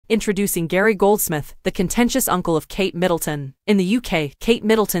Introducing Gary Goldsmith, the contentious uncle of Kate Middleton. In the UK, Kate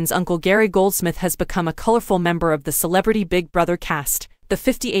Middleton's uncle Gary Goldsmith has become a colourful member of the celebrity Big Brother cast. The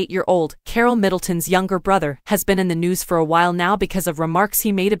 58-year-old, Carol Middleton's younger brother, has been in the news for a while now because of remarks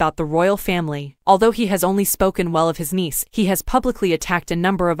he made about the royal family. Although he has only spoken well of his niece, he has publicly attacked a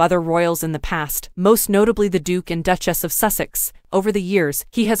number of other royals in the past, most notably the Duke and Duchess of Sussex. Over the years,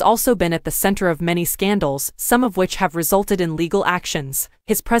 he has also been at the center of many scandals, some of which have resulted in legal actions.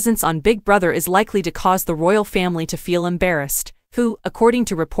 His presence on Big Brother is likely to cause the royal family to feel embarrassed, who, according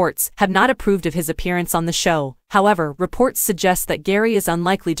to reports, have not approved of his appearance on the show. However, reports suggest that Gary is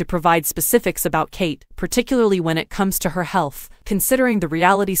unlikely to provide specifics about Kate, particularly when it comes to her health. Considering the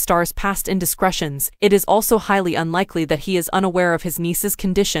reality star's past indiscretions, it is also highly unlikely that he is unaware of his niece's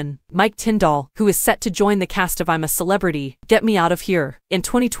condition. Mike Tyndall, who is set to join the cast of I'm a Celebrity, Get Me Out of Here in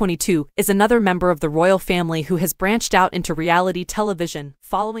 2022, is another member of the royal family who has branched out into reality television,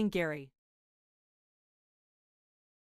 following Gary.